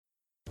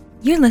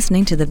You're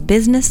listening to the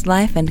Business,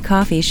 Life, and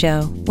Coffee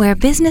Show, where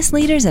business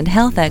leaders and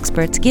health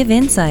experts give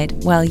insight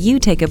while you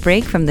take a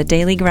break from the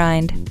daily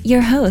grind.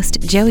 Your host,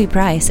 Joey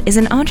Price, is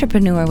an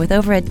entrepreneur with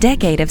over a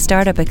decade of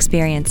startup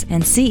experience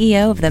and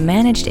CEO of the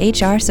managed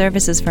HR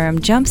services firm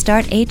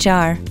Jumpstart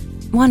HR.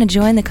 Want to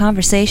join the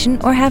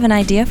conversation or have an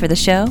idea for the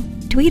show?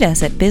 Tweet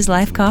us at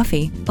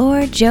BizLifeCoffee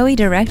or Joey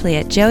directly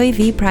at Joey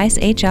V. Price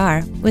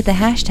HR with the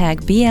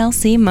hashtag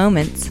BLC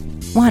Moments.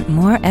 Want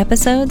more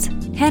episodes?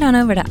 Head on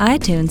over to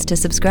iTunes to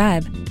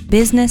subscribe.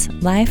 Business,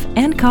 Life,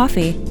 and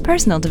Coffee,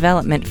 personal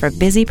development for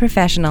busy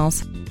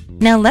professionals.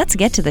 Now let's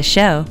get to the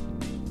show.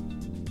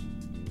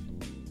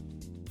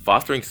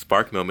 Fostering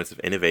spark moments of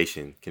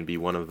innovation can be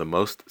one of the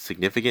most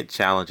significant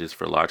challenges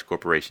for large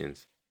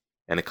corporations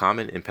and a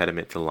common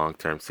impediment to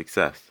long-term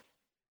success.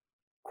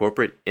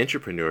 Corporate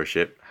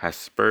entrepreneurship has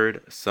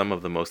spurred some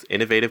of the most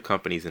innovative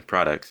companies and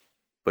products,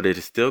 but it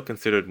is still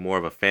considered more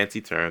of a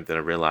fancy term than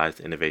a realized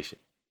innovation.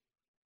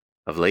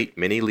 Of late,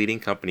 many leading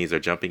companies are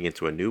jumping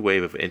into a new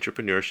wave of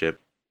entrepreneurship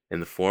in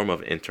the form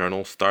of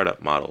internal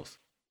startup models,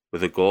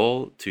 with a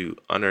goal to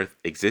unearth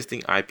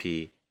existing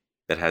IP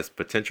that has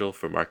potential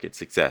for market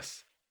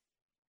success.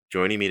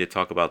 Joining me to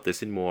talk about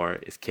this and more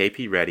is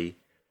KP Reddy,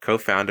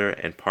 co-founder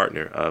and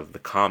partner of The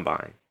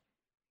Combine.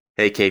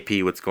 Hey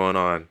KP, what's going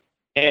on?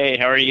 Hey,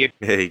 how are you?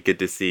 Hey, good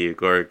to see you,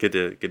 or good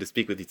to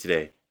speak with you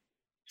today.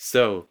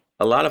 So,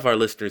 a lot of our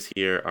listeners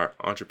here are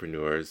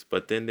entrepreneurs,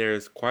 but then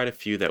there's quite a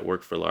few that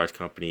work for large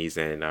companies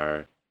and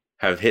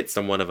have hit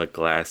somewhat of a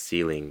glass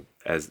ceiling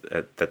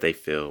that they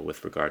feel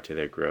with regard to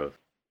their growth.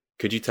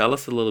 Could you tell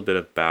us a little bit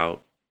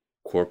about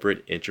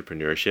corporate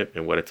entrepreneurship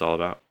and what it's all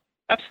about?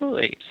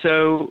 Absolutely.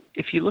 So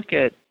if you look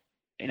at,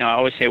 I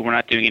always say we're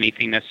not doing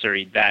anything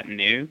necessarily that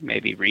new,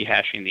 maybe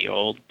rehashing the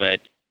old, but,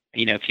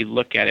 if you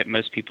look at it,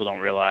 most people don't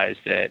realize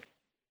that,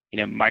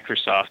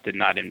 Microsoft did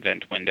not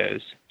invent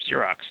Windows,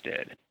 Xerox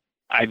did.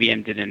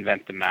 IBM didn't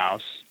invent the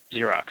mouse,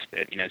 Xerox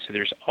did. So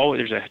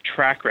there's a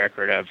track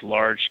record of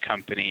large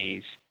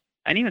companies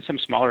and even some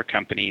smaller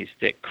companies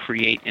that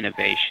create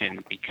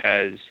innovation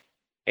because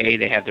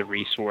they have the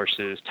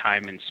resources,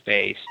 time, and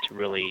space to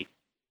really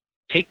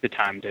take the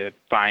time to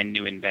find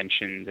new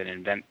inventions and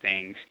invent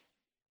things,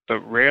 but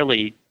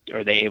rarely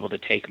are they able to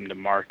take them to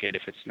market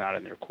if it's not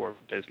in their core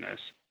business.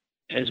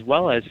 As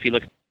well as if you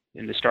look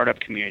in the startup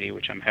community,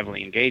 which I'm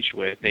heavily engaged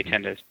with, they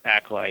tend to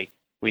act like,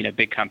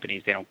 big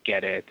companies, they don't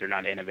get it, they're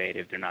not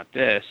innovative, they're not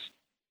this.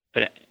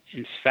 But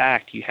in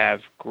fact, you have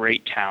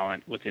great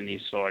talent within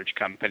these large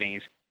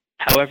companies.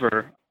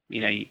 However,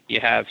 you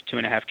have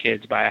 2.5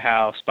 kids, buy a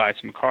house, buy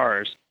some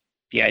cars.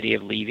 The idea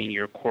of leaving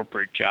your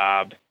corporate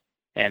job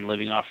and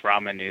living off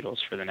ramen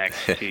noodles for the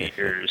next 2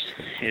 years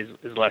is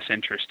less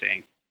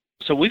interesting.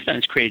 So what we've done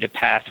is created a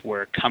path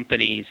where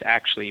companies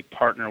actually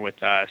partner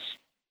with us.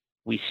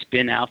 We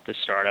spin out the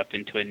startup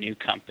into a new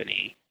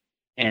company,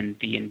 and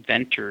the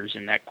inventors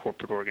in that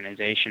corporate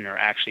organization are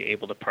actually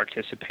able to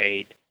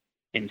participate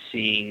in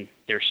seeing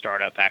their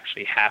startup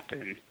actually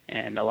happen.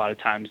 And a lot of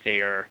times they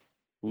are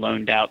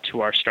loaned out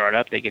to our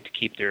startup. They get to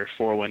keep their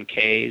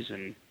 401ks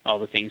and all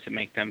the things that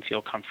make them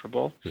feel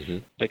comfortable,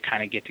 but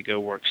kind of get to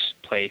go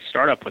play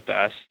startup with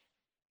us.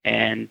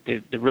 And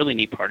the really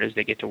neat part is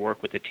they get to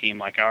work with a team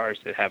like ours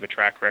that have a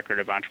track record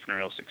of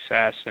entrepreneurial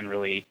success and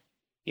really,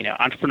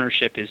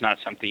 entrepreneurship is not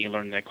something you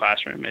learn in the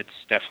classroom. It's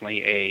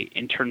definitely a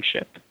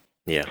internship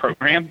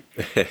program.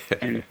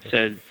 And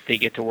so they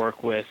get to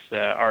work with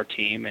our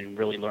team and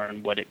really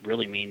learn what it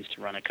really means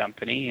to run a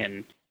company.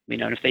 And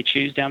and if they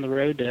choose down the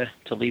road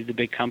to leave the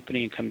big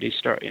company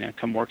and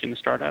come work in the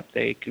startup,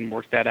 they can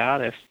work that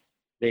out. If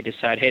they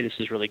decide, hey, this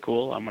is really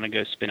cool, I'm going to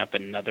go spin up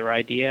another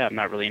idea. I'm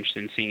not really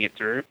interested in seeing it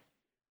through,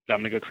 but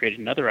I'm going to go create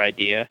another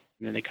idea,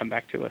 and then they come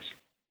back to us.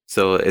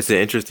 So it's an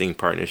interesting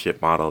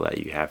partnership model that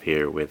you have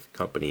here with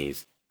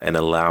companies and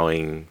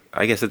allowing,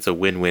 I guess it's a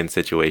win-win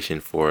situation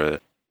for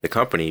the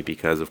company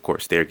because, of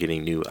course, they're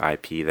getting new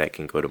IP that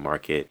can go to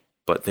market,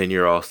 but then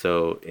you're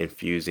also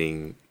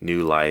infusing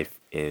new life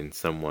in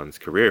someone's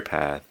career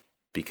path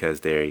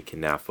because they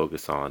can now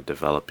focus on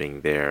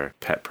developing their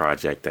pet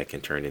project that can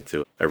turn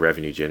into a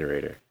revenue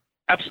generator.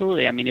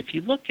 Absolutely. If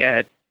you look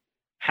at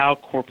how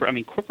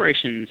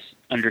corporations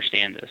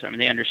understand this.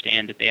 They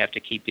understand that they have to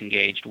keep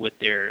engaged with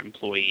their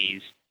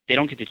employees. They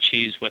don't get to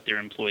choose what their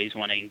employees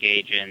want to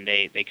engage in.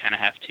 They kind of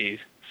have to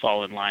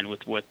fall in line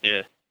with what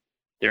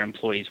their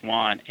employees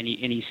want. And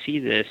you see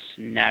this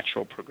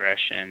natural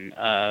progression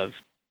of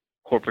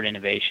corporate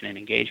innovation and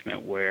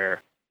engagement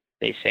where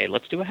they say,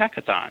 let's do a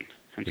hackathon.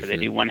 And so they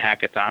do one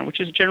hackathon,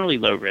 which is generally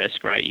low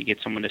risk, right? You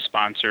get someone to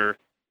sponsor,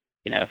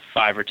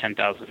 $5,000 or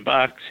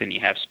 $10,000, and you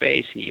have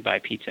space, and you buy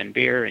pizza and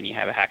beer, and you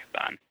have a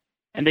hackathon.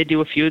 And they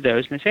do a few of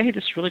those, and they say, hey,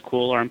 this is really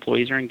cool. Our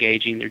employees are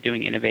engaging. They're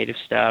doing innovative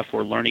stuff.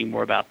 We're learning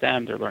more about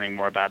them. They're learning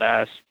more about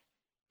us.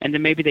 And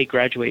then maybe they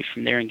graduate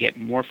from there and get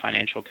more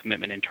financial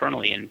commitment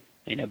internally and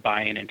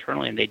buy-in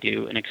internally, and they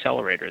do an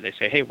accelerator. They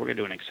say, hey, we're going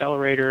to do an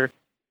accelerator.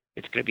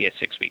 It's going to be a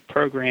 6-week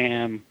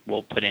program.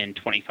 We'll put in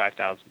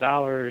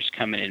 $25,000,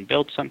 come in and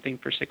build something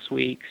for 6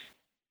 weeks,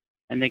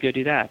 and they go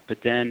do that. But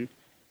then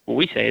what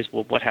we say is,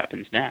 well, what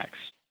happens next?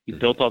 You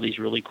built all these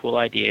really cool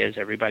ideas.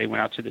 Everybody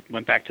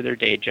went back to their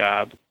day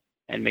job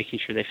and making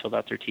sure they filled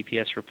out their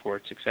TPS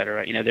reports, et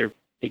cetera.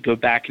 They go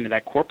back into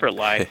that corporate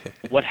life.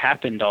 What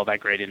happened to all that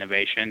great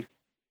innovation?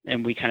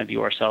 And we kind of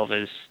view ourselves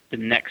as the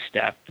next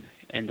step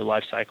in the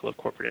life cycle of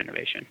corporate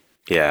innovation.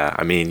 Yeah,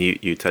 I mean,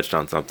 you touched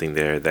on something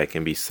there that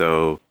can be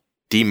so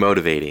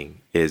demotivating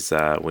is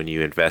when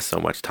you invest so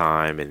much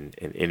time and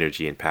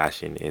energy and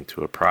passion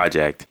into a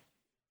project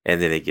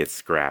and then it gets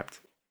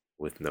scrapped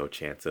with no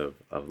chance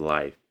of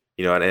life.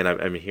 And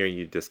I'm hearing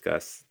you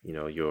discuss,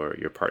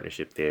 your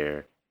partnership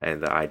there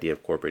and the idea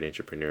of corporate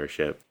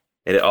entrepreneurship.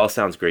 And it all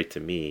sounds great to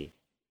me.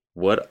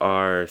 What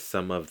are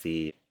some of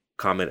the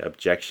common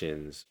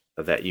objections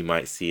that you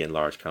might see in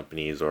large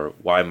companies, or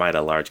why might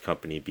a large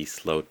company be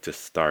slow to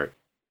start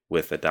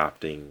with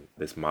adopting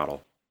this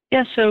model?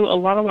 Yeah, so a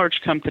lot of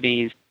large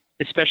companies,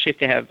 especially if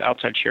they have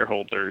outside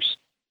shareholders,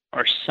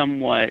 are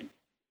somewhat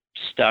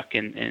stuck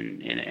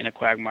in a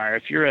quagmire.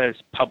 If you're a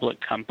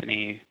public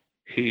company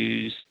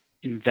whose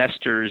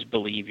investors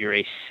believe you're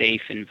a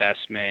safe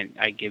investment,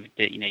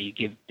 you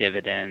give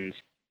dividends,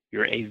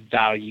 you're a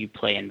value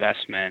play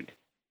investment,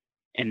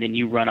 and then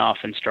you run off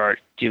and start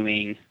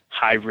doing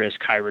high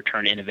risk, high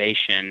return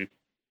innovation,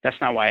 that's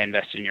not why I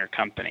invested in your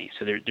company.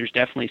 So there's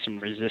definitely some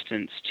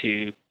resistance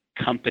to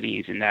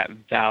companies in that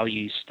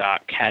value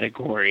stock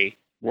category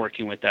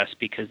working with us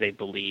because they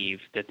believe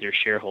that their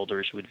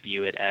shareholders would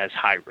view it as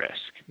high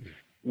risk,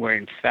 where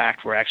in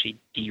fact we're actually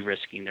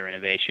de-risking their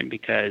innovation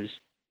because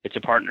it's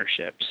a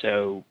partnership.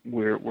 So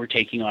we're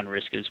taking on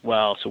risk as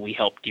well. So we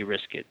help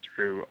de-risk it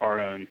through our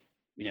own,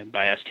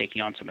 by us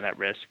taking on some of that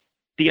risk.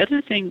 The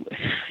other thing,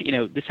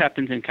 this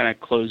happens in kind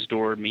of closed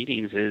door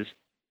meetings, is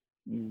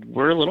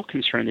we're a little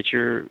concerned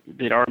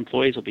that our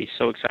employees will be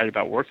so excited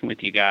about working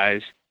with you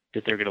guys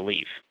that they're going to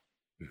leave.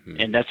 Mm-hmm.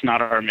 And that's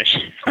not our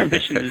mission. Our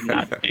mission is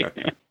not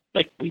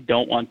we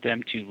don't want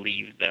them to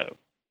leave though.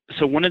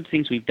 So one of the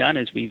things we've done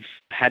is we've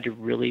had to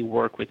really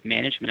work with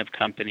management of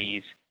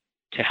companies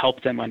to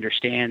help them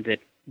understand that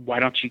why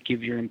don't you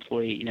give your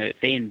employee, if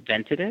they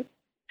invented it,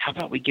 how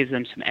about we give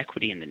them some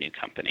equity in the new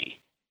company?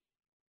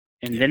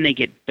 And then they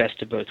get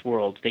best of both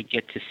worlds. They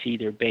get to see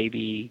their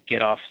baby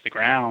get off the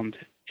ground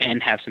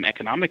and have some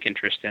economic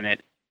interest in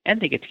it, and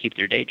they get to keep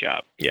their day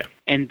job. Yeah.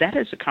 And that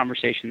is a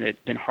conversation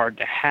that's been hard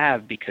to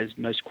have because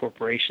most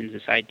corporations,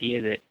 this idea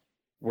that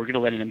we're going to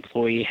let an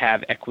employee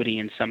have equity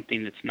in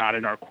something that's not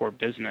in our core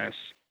business,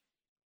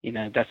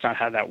 that's not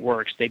how that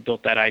works. They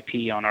built that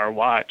IP on our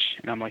watch.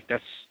 And I'm like,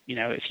 that's,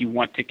 if you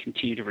want to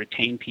continue to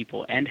retain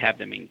people and have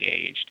them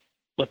engaged,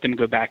 let them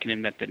go back and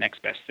invent the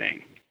next best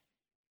thing.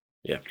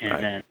 Yeah.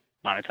 And then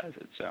monetize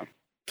it. So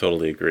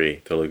totally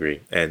agree.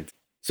 And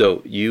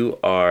so you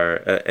are,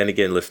 and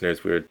again,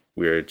 listeners,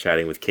 we're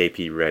chatting with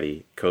KP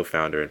Reddy,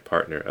 co-founder and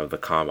partner of the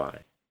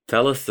Combine.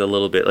 Tell us a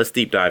little bit. Let's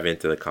deep dive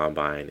into the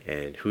Combine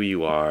and who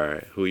you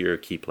are, who your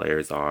key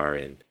players are,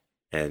 and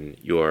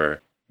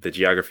the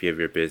geography of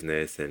your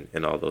business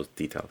and all those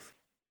details.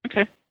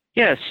 Okay.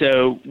 Yeah.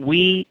 So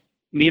me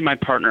and my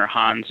partner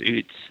Hans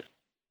Utz,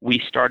 we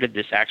started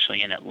this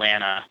actually in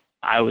Atlanta.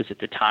 I was at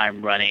the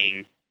time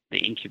running the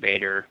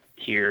incubator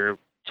here.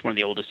 It's one of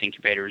the oldest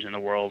incubators in the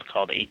world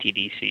called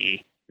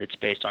ATDC. That's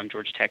based on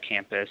Georgia Tech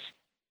campus.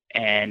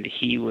 And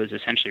he was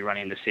essentially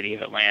running the city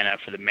of Atlanta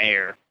for the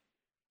mayor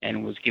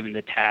and was given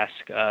the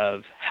task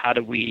of how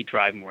do we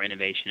drive more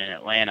innovation in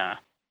Atlanta.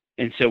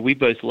 And so we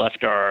both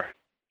left our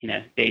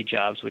day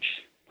jobs, which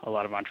a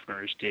lot of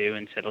entrepreneurs do,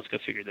 and said, let's go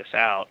figure this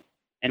out.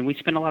 And we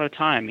spent a lot of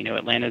time.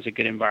 Atlanta is a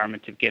good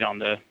environment to get on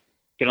the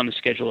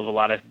schedule of a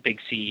lot of big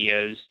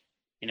CEOs,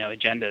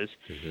 agendas.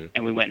 Mm-hmm.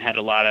 And we went and had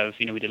a lot of,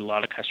 we did a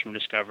lot of customer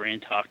discovery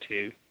and talked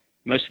to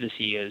most of the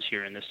CEOs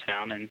here in this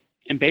town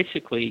and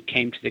basically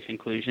came to the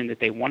conclusion that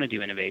they want to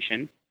do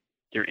innovation.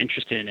 They're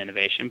interested in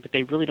innovation, but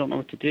they really don't know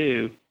what to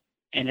do.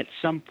 And at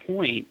some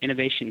point,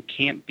 innovation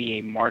can't be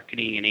a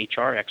marketing and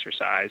HR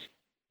exercise.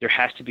 There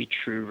has to be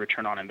true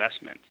return on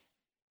investment.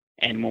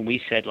 And when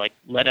we said,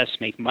 let us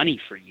make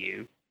money for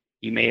you,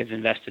 you may have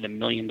invested $1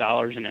 million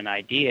in an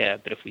idea,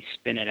 but if we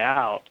spin it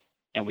out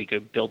and we go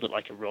build it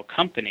like a real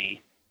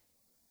company,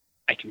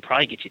 I can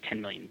probably get you $10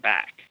 million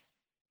back.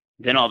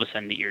 Then all of a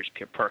sudden the ears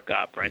perk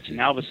up, right? So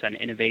now all of a sudden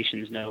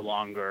innovation is no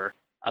longer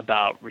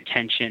about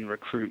retention,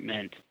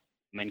 recruitment,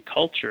 and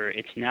culture.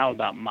 It's now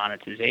about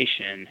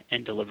monetization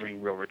and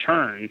delivering real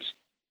returns.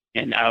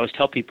 And I always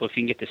tell people, if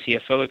you can get the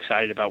CFO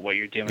excited about what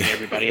you're doing,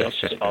 everybody else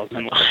just falls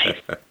in line.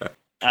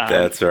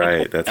 That's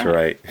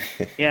right.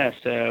 Yeah,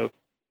 so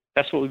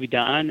that's what we've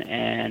done.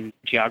 And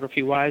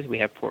geography-wise, we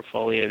have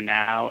portfolio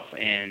now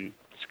in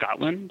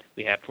Scotland.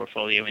 We have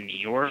portfolio in New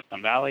York,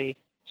 Sun Valley.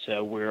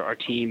 So our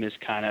team is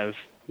kind of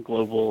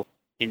global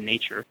in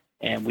nature.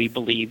 And we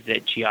believe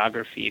that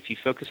geography, if you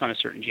focus on a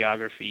certain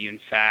geography, you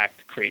in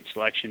fact create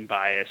selection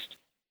bias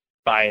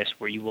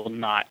where you will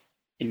not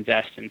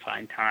invest and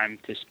find time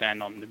to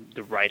spend on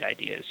the right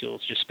ideas. You'll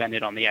just spend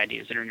it on the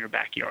ideas that are in your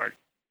backyard,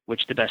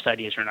 which the best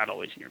ideas are not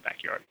always in your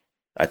backyard.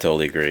 I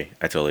totally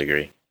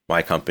agree.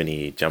 My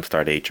company,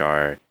 Jumpstart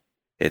HR,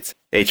 It's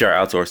HR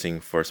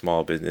outsourcing for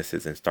small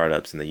businesses and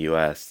startups in the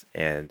US.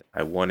 And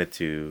I wanted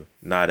to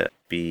not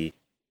be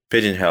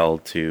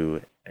pigeonholed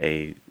to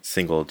a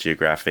single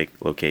geographic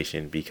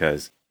location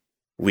because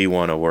we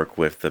want to work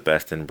with the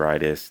best and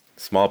brightest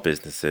small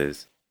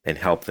businesses and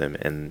help them.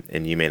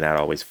 And you may not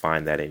always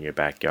find that in your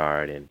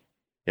backyard. And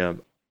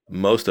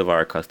most of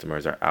our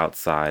customers are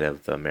outside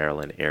of the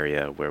Maryland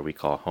area where we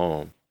call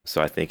home.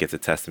 So I think it's a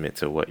testament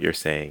to what you're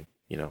saying.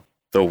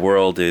 The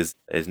world is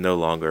no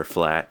longer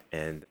flat,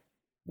 and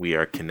we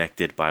are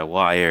connected by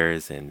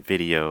wires and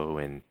video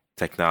and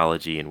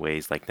technology in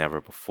ways like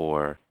never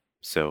before.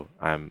 So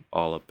I'm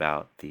all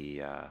about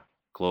the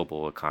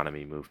global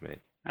economy movement.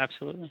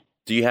 Absolutely.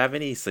 Do you have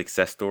any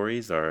success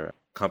stories or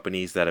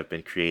companies that have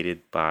been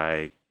created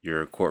by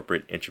your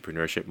corporate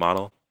entrepreneurship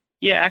model?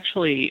 Yeah,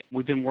 actually,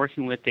 we've been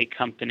working with a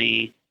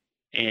company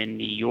in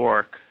New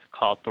York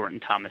called Thornton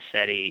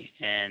Tomasetti,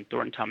 and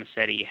Thornton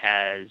Tomasetti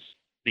has,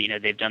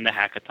 they've done the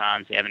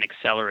hackathons. They have an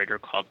accelerator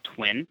called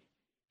Twin,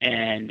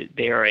 and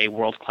they are a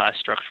world-class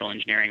structural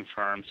engineering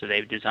firm. So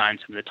they've designed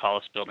some of the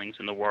tallest buildings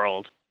in the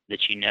world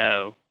that you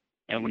know.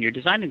 And when you're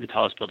designing the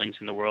tallest buildings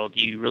in the world,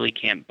 you really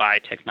can't buy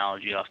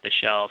technology off the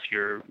shelf.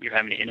 You're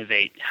having to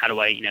innovate. How do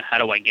I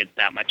get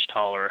that much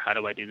taller? How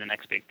do I do the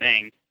next big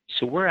thing?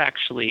 So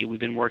we've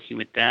been working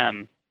with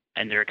them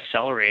and their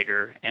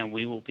accelerator, and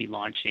we will be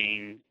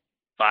launching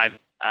 5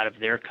 out of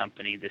their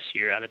company this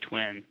year, out of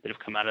Twin, that have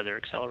come out of their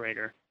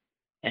accelerator.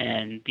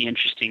 And the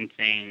interesting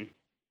thing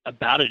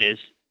about it is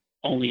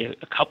only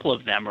a couple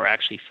of them are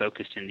actually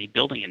focused in the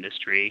building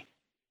industry,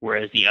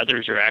 whereas the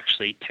others are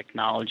actually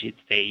technology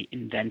that they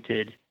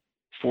invented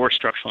for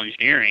structural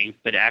engineering,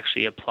 but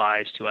actually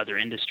applies to other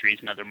industries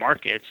and other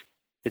markets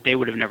that they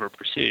would have never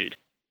pursued.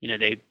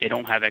 They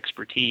don't have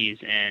expertise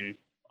in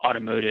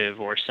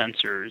automotive or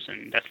sensors,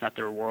 and that's not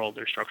their world.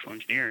 They're structural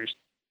engineers.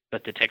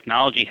 But the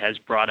technology has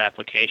broad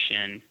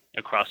application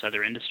across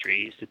other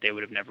industries that they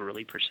would have never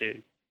really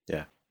pursued.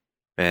 Yeah.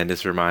 And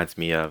this reminds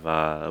me of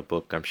a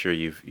book I'm sure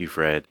you've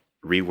read,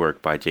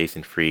 Rework by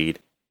Jason Fried,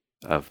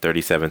 of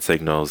 37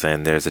 Signals.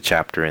 And there's a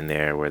chapter in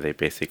there where they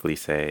basically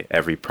say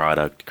every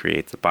product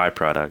creates a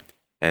byproduct.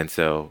 And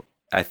so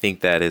I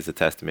think that is a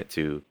testament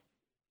to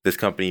this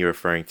company you're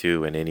referring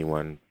to and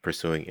anyone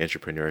pursuing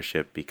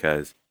entrepreneurship,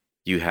 because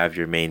you have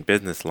your main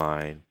business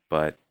line,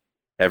 but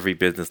every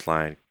business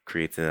line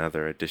creates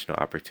another additional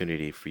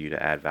opportunity for you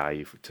to add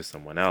value to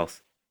someone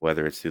else,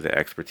 whether it's through the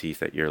expertise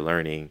that you're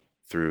learning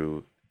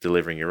through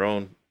delivering your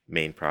own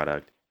main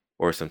product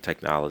or some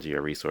technology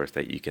or resource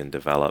that you can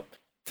develop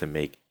to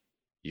make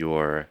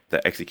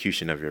the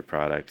execution of your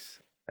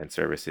products and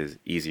services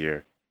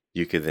easier.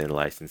 You could then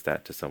license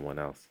that to someone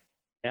else.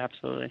 Yeah,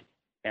 absolutely.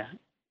 Yeah.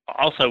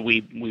 Also,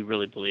 we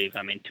really believe, to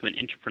an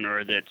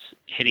entrepreneur that's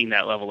hitting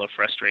that level of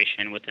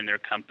frustration within their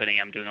company,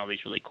 I'm doing all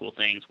these really cool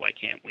things, why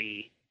can't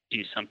we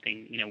do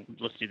something,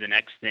 let's do the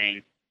next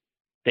thing.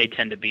 They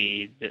tend to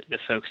be the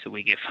folks that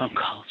we get phone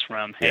calls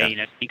from. Hey,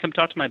 can you come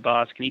talk to my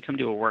boss? Can you come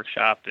do a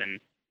workshop and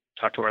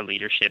talk to our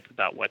leadership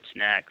about what's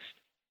next?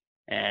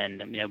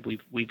 And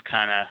we've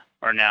kind of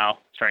are now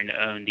starting to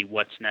own the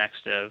what's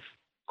next of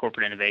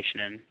corporate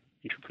innovation and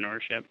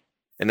entrepreneurship.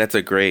 And that's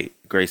a great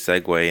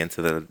segue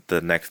into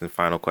the next and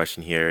final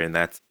question here. And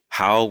that's,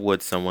 how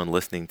would someone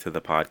listening to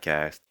the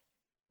podcast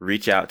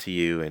reach out to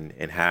you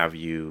and have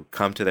you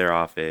come to their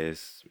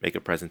office, make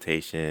a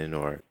presentation,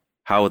 or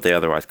how would they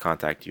otherwise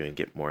contact you and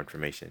get more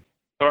information?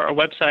 Our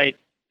website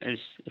is,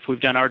 if we've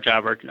done our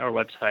job, our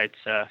website's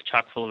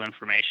chock full of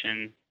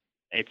information.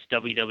 It's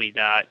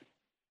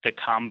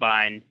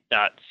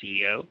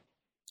www.thecombine.co.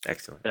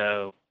 Excellent.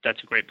 So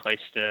that's a great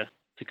place to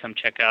come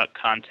check out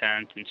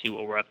content and see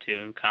what we're up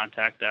to,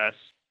 contact us,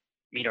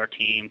 meet our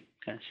team,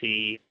 kind of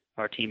see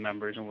our team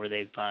members and where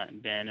they've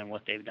been and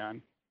what they've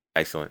done.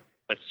 Excellent.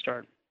 Let's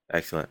start.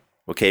 Excellent.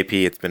 Well,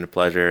 KP, it's been a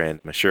pleasure,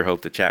 and I sure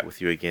hope to chat with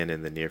you again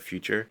in the near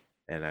future.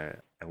 And I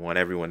want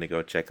everyone to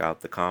go check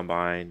out the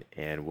Combine,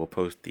 and we'll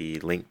post the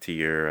link to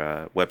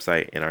your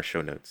website in our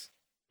show notes.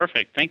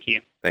 Perfect. Thank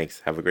you.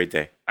 Thanks. Have a great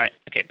day. All right.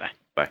 Okay. Bye.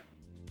 Bye.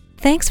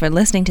 Thanks for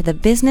listening to the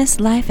Business,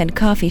 Life, and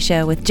Coffee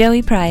Show with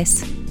Joey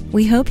Price.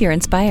 We hope you're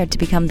inspired to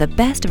become the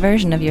best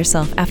version of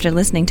yourself after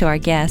listening to our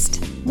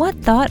guest. What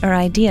thought or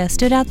idea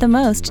stood out the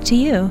most to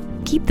you?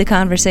 Keep the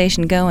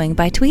conversation going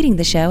by tweeting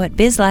the show at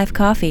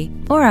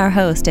BizLifeCoffee or our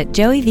host at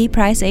Joey V.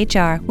 Price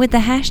HR with the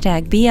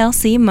hashtag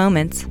BLC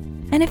Moments.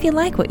 And if you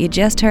like what you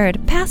just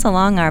heard, pass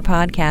along our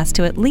podcast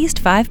to at least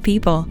 5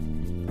 people.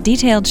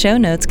 Detailed show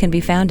notes can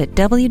be found at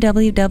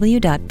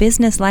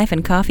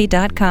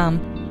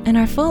www.businesslifeandcoffee.com, and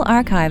our full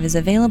archive is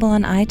available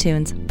on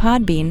iTunes,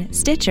 Podbean,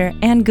 Stitcher,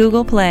 and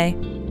Google Play.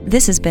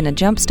 This has been a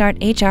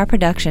Jumpstart HR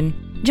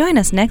production. Join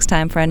us next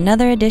time for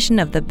another edition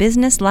of the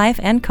Business, Life,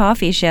 and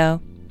Coffee Show.